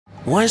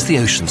Why is the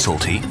ocean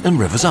salty and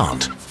rivers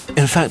aren't?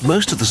 In fact,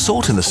 most of the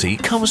salt in the sea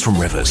comes from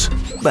rivers.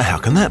 But how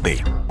can that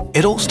be?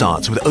 It all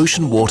starts with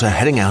ocean water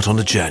heading out on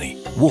a journey.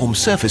 Warm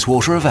surface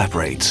water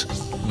evaporates.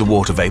 The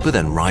water vapor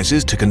then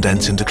rises to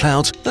condense into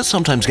clouds that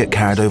sometimes get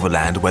carried over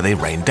land where they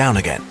rain down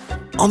again.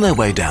 On their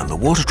way down, the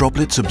water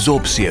droplets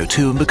absorb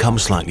CO2 and become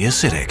slightly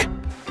acidic.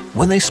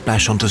 When they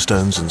splash onto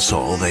stones and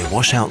soil, they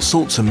wash out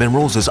salts and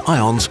minerals as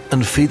ions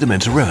and feed them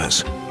into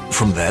rivers.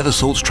 From there, the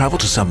salts travel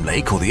to some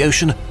lake or the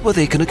ocean where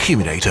they can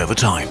accumulate over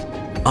time.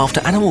 After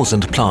animals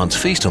and plants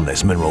feast on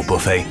this mineral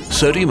buffet,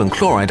 sodium and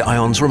chloride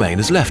ions remain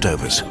as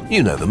leftovers.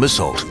 You know them as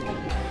salt.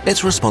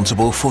 It's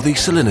responsible for the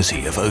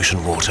salinity of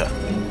ocean water.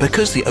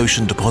 Because the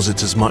ocean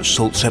deposits as much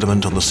salt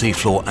sediment on the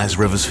seafloor as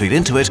rivers feed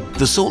into it,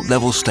 the salt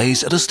level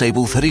stays at a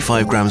stable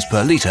 35 grams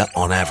per litre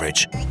on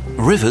average.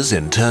 Rivers,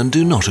 in turn,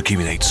 do not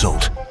accumulate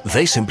salt.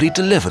 They simply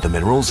deliver the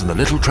minerals and the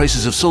little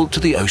traces of salt to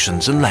the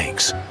oceans and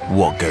lakes.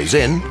 What goes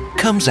in,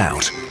 comes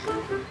out.